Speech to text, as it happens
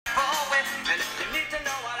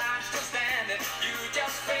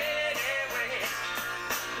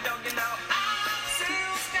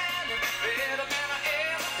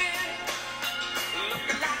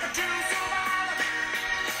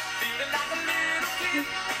I'm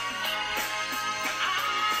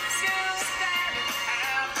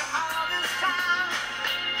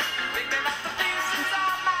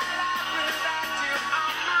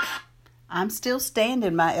still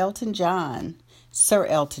standing by Elton John, Sir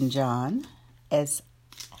Elton John, as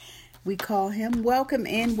we call him. Welcome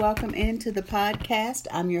in to the podcast.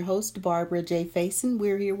 I'm your host, Barbara J. Faison.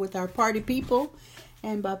 We're here with our party people.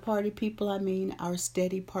 And by party people, I mean our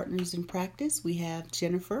steady partners in practice. We have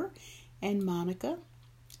Jennifer and Monica,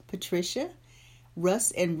 Patricia,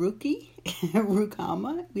 Russ and Rookie,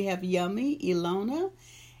 Rukama. We have Yummy, Ilona.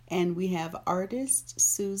 And we have the artist,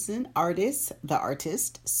 Susan,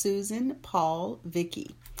 Paul,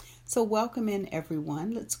 Vicky. So welcome in,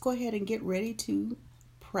 everyone. Let's go ahead and get ready to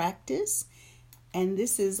practice. And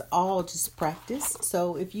this is all just practice.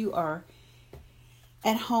 So if you are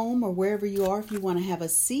at home or wherever you are, if you want to have a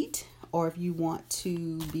seat or if you want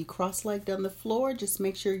to be cross-legged on the floor, just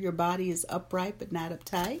make sure your body is upright but not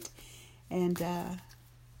uptight. And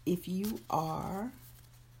if you are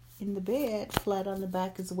in the bed, flat on the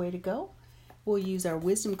back is the way to go. We'll use our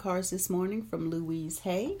wisdom cards this morning from Louise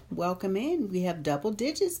Hay. Welcome in. We have double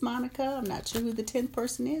digits, Monica. I'm not sure who the 10th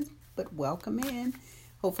person is, but welcome in.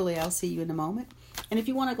 Hopefully I'll see you in a moment. And if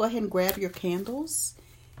you want to go ahead and grab your candles,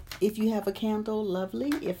 if you have a candle,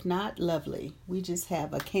 lovely. If not, lovely. We just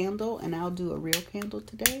have a candle, and I'll do a real candle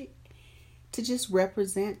today to just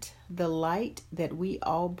represent the light that we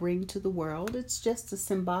all bring to the world. It's just a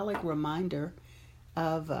symbolic reminder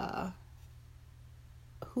of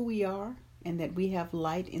who we are and that we have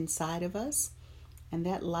light inside of us, and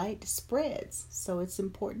that light spreads. So it's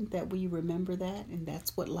important that we remember that, and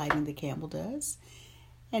that's what lighting the candle does.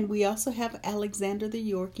 And we also have Alexander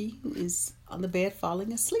the Yorkie, who is on the bed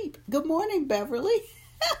falling asleep. Good morning, Beverly.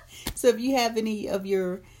 So if you have any of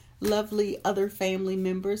your lovely other family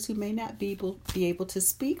members who may not be able to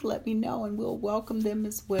speak, let me know and we'll welcome them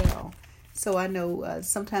as well. So I know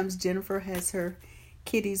sometimes Jennifer has her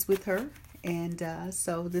kitties with her, and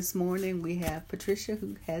so this morning we have Patricia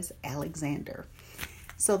who has Alexander.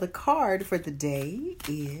 So the card for the day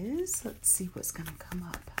is, let's see what's going to come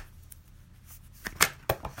up.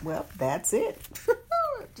 Well, that's it.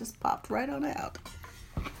 It just popped right on out.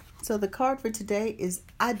 So the card for today is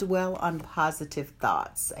I dwell on positive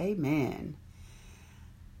thoughts. Amen.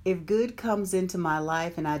 If good comes into my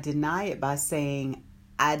life and I deny it by saying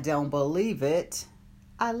I don't believe it,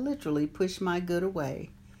 I literally push my good away.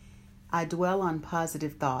 I dwell on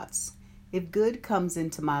positive thoughts. If good comes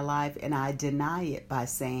into my life and I deny it by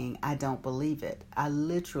saying I don't believe it, I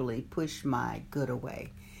literally push my good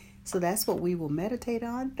away. So that's what we will meditate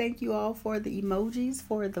on. Thank you all for the emojis,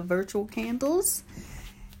 for the virtual candles.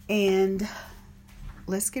 And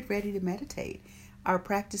let's get ready to meditate. Our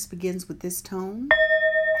practice begins with this tone.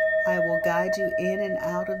 I will guide you in and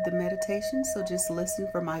out of the meditation, so just listen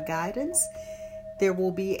for my guidance. There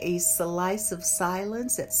will be a slice of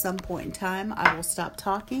silence at some point in time. I will stop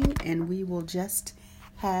talking and we will just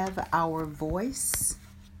have our voice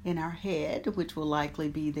in our head, which will likely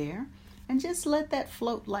be there. And just let that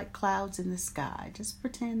float like clouds in the sky. Just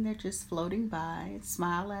pretend they're just floating by.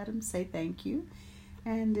 Smile at them, say thank you.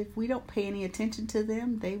 And if we don't pay any attention to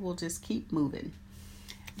them, they will just keep moving.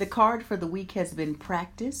 The card for the week has been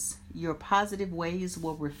practice. Your positive ways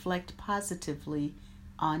will reflect positively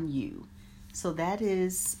on you. So that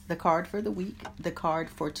is the card for the week. The card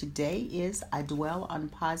for today is I dwell on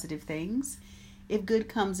positive things. If good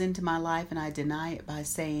comes into my life and I deny it by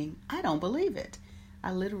saying I don't believe it,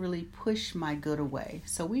 I literally push my good away.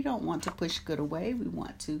 So we don't want to push good away. We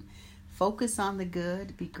want to focus on the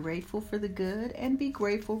good, be grateful for the good, and be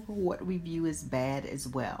grateful for what we view as bad as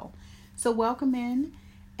well. So welcome in,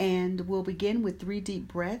 and we'll begin with 3 deep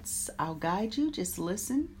breaths. I'll guide you. Just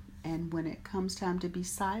listen. And when it comes time to be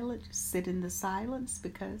silent, just sit in the silence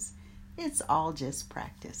because it's all just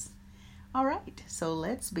practice. All right, so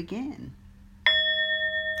let's begin.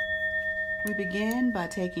 We begin by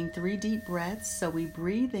taking 3 deep breaths. So we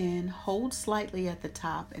breathe in, hold slightly at the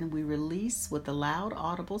top, and we release with a loud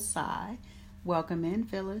audible sigh. Welcome in,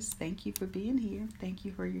 Phyllis. Thank you for being here. Thank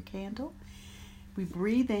you for your candle. We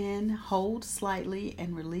breathe in, hold slightly,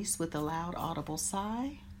 and release with a loud audible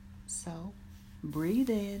sigh. So breathe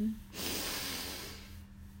in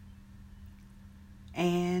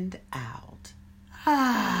and out.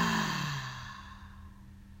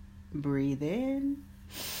 Breathe in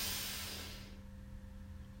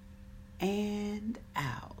and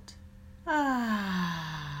out.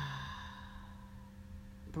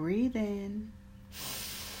 Breathe in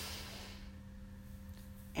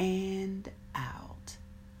and out.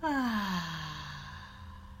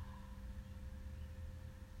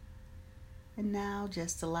 And now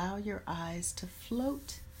just allow your eyes to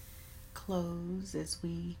float close as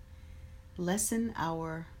we lessen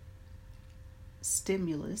our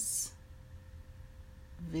stimulus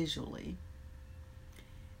visually.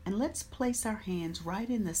 And let's place our hands right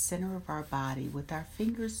in the center of our body with our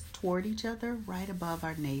fingers toward each other right above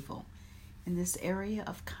our navel in this area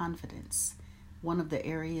of confidence, one of the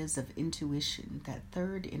areas of intuition, that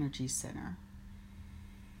third energy center.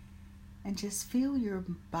 And just feel your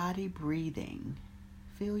body breathing.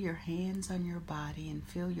 Feel your hands on your body and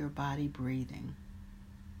feel your body breathing.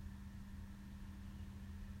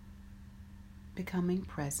 Becoming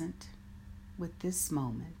present with this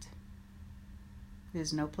moment.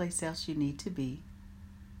 There's no place else you need to be.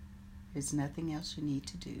 There's nothing else you need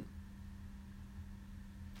to do.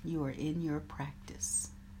 You are in your practice.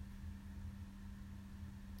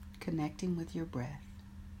 Connecting with your breath.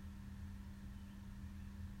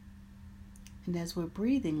 And as we're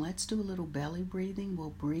breathing, let's do a little belly breathing.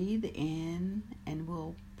 We'll breathe in and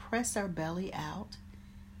we'll press our belly out.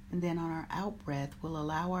 And then on our out breath, we'll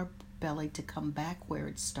allow our belly to come back where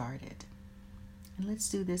it started. And let's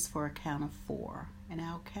do this for a count of 4. And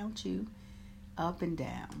I'll count you up and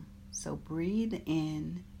down. So breathe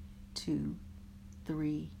in, 2,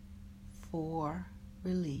 3, 4.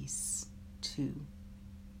 Release, 2,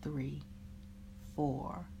 3,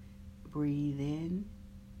 4. Breathe in,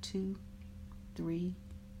 2, 3,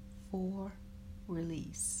 4.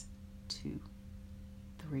 Release, 2,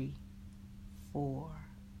 3, 4.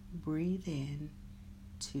 Breathe in,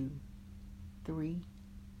 2, 3,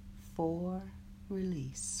 4.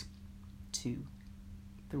 Release, 2,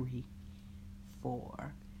 3,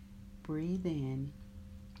 4. Breathe in,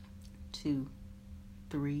 2,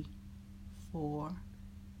 3, 4.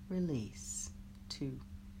 Release, 2,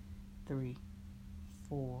 3,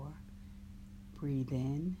 4. Breathe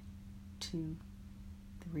in, 2,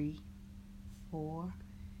 3, 4.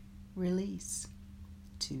 Release,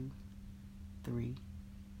 2, 3,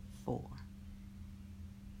 4.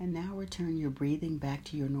 And now return your breathing back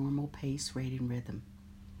to your normal pace, rate, and rhythm.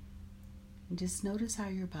 And just notice how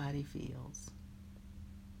your body feels.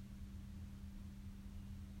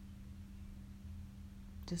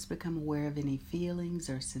 Just become aware of any feelings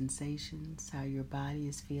or sensations, how your body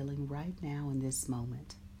is feeling right now in this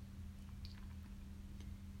moment.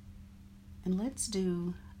 And let's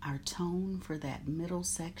do our tone for that middle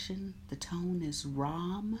section. The tone is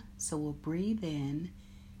Ram, so we'll breathe in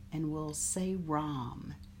and we'll say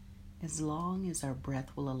Ram as long as our breath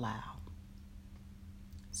will allow.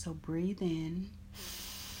 So breathe in,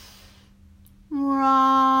 Ram.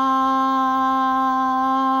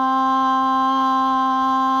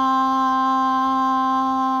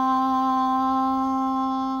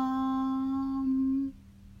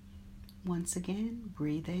 Once again,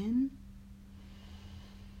 breathe in,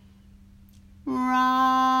 Ram.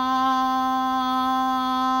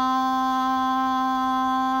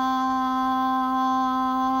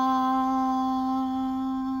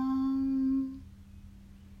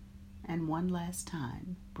 And one last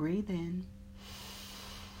time, breathe in,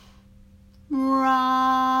 Ram.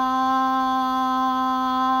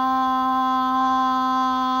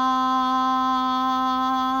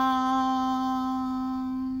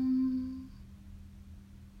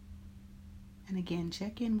 And again,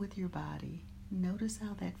 check in with your body. Notice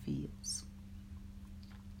how that feels.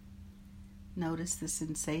 Notice the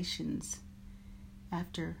sensations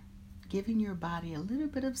after giving your body a little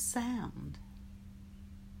bit of sound.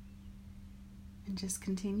 And just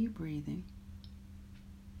continue breathing.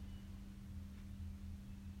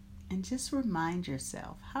 And just remind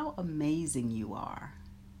yourself how amazing you are.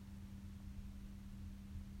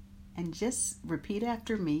 And just repeat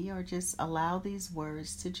after me or just allow these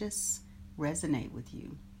words to just resonate with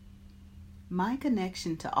you. My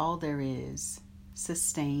connection to all there is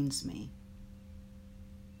sustains me.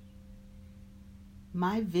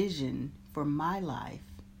 My vision for my life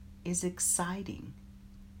is exciting.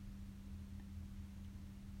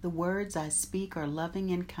 The words I speak are loving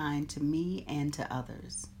and kind to me and to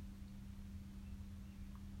others.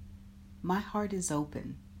 My heart is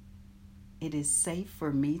open. It is safe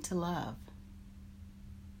for me to love.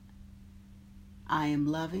 I am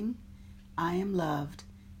loving. I am loved.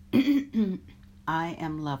 I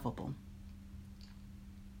am lovable.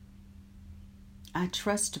 I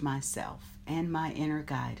trust myself and my inner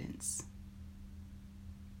guidance.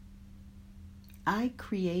 I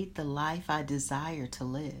create the life I desire to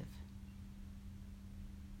live.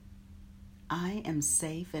 I am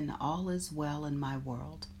safe and all is well in my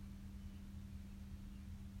world.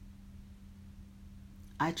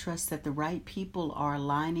 I trust that the right people are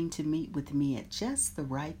aligning to meet with me at just the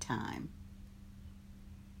right time.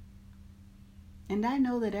 And I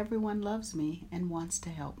know that everyone loves me and wants to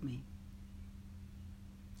help me.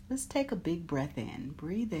 Let's take a big breath in.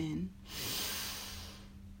 Breathe in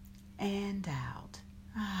and out.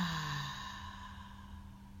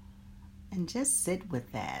 And just sit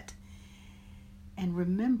with that. And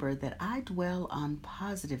remember that I dwell on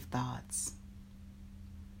positive thoughts.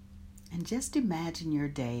 And just imagine your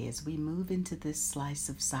day as we move into this slice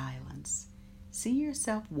of silence. See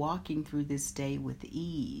yourself walking through this day with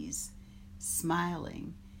ease,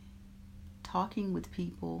 smiling, talking with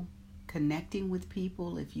people, connecting with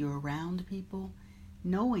people if you're around people,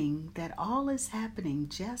 knowing that all is happening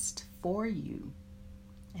just for you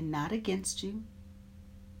and not against you,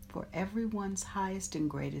 for everyone's highest and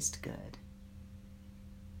greatest good.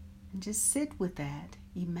 And just sit with that,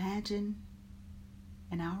 imagine,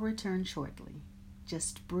 and I'll return shortly.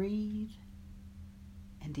 Just breathe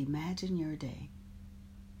and imagine your day.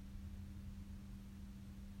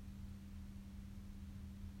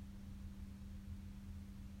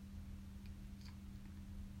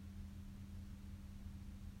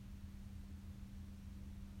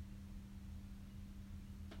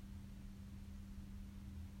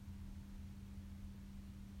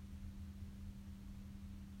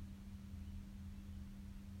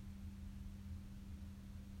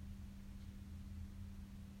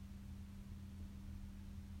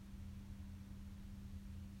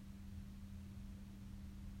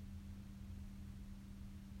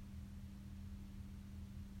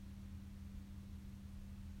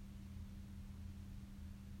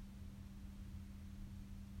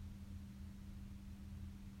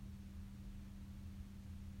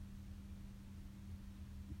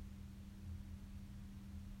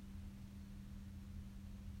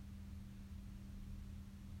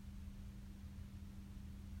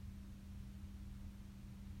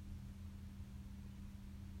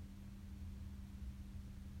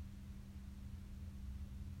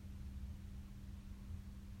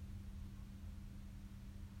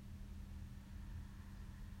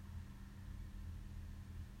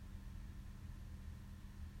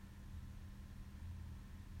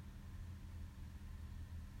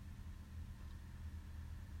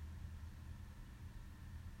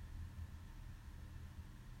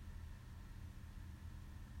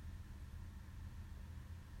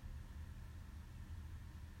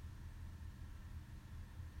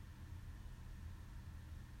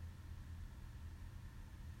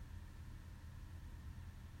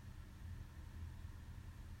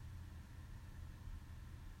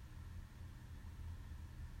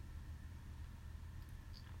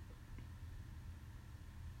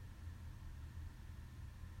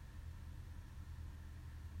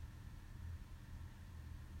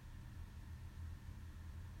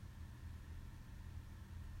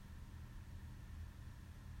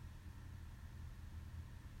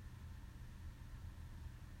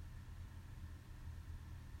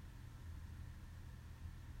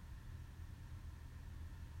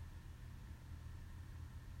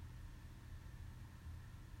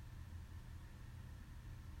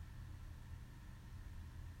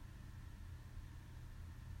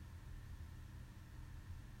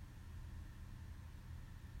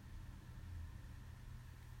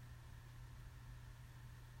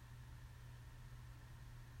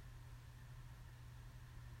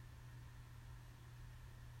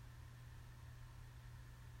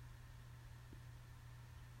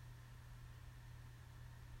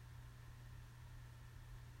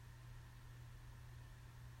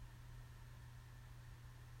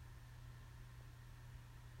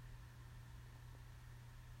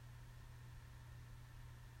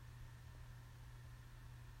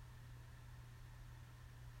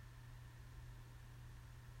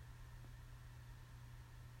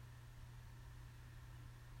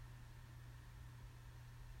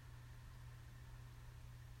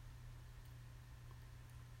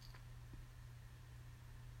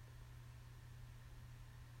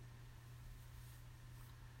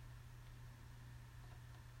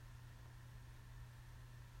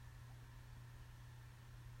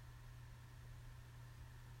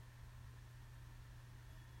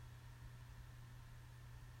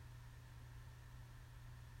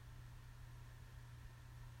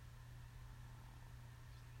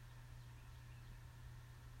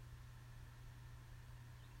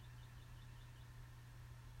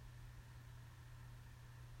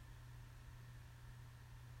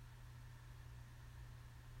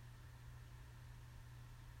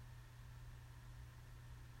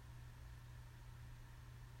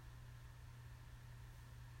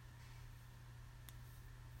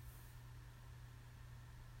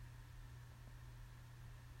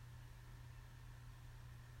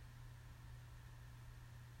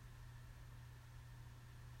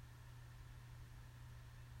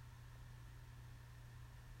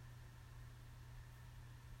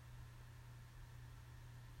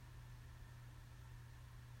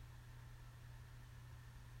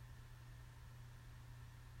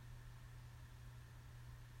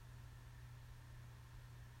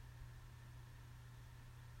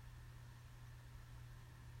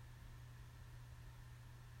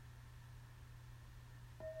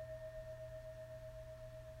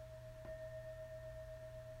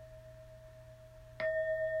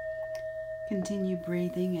 Continue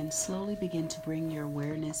breathing and slowly begin to bring your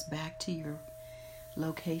awareness back to your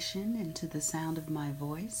location and to the sound of my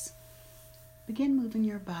voice. Begin moving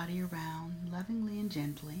your body around lovingly and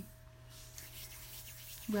gently.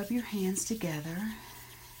 Rub your hands together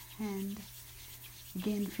and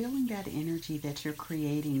again feeling that energy that you're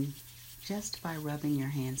creating just by rubbing your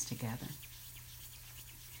hands together.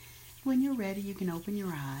 When you're ready, you can open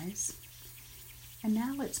your eyes. And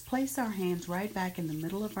now let's place our hands right back in the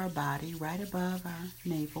middle of our body, right above our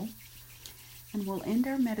navel. And we'll end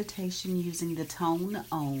our meditation using the tone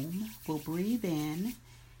Om. We'll breathe in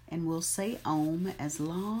and we'll say Om as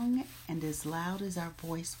long and as loud as our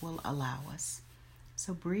voice will allow us.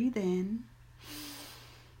 So breathe in.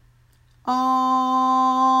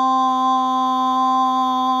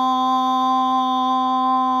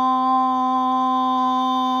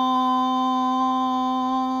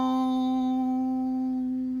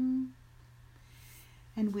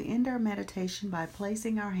 And we end our meditation by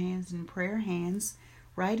placing our hands in prayer hands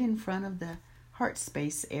right in front of the heart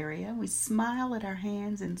space area. We smile at our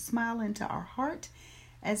hands and smile into our heart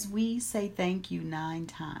as we say thank you 9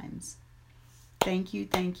 times. Thank you,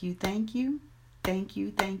 thank you, thank you. Thank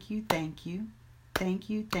you, thank you, thank you. Thank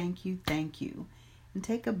you, thank you, thank you. And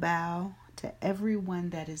take a bow to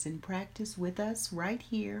everyone that is in practice with us right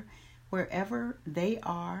here, wherever they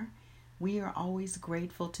are. We are always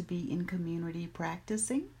grateful to be in community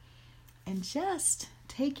practicing. And just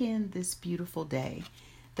take in this beautiful day.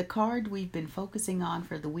 The card we've been focusing on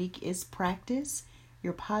for the week is practice.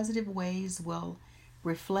 Your positive ways will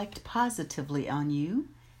reflect positively on you.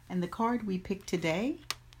 And the card we picked today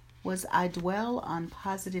was I dwell on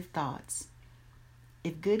positive thoughts.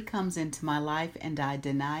 If good comes into my life and I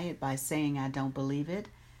deny it by saying I don't believe it,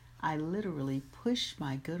 I literally push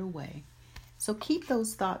my good away. So keep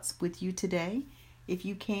those thoughts with you today. If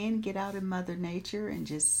you can, get out in Mother Nature and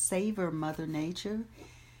just savor Mother Nature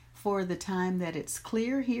for the time that it's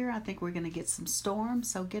clear here. I think we're going to get some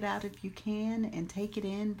storms, so get out if you can and take it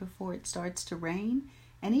in before it starts to rain.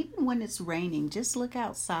 And even when it's raining, just look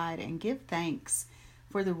outside and give thanks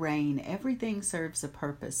for the rain. Everything serves a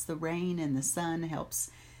purpose. The rain and the sun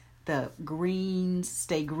helps the greens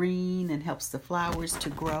stay green and helps the flowers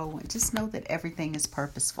to grow. And just know that everything is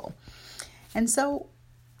purposeful. And so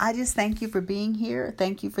I just thank you for being here.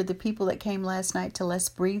 Thank you for the people that came last night to Let's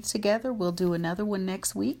Breathe Together. We'll do another one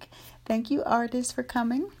next week. Thank you, artists, for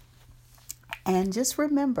coming. And just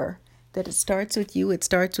remember that it starts with you. It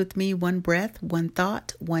starts with me. One breath, one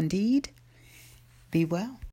thought, one deed. Be well.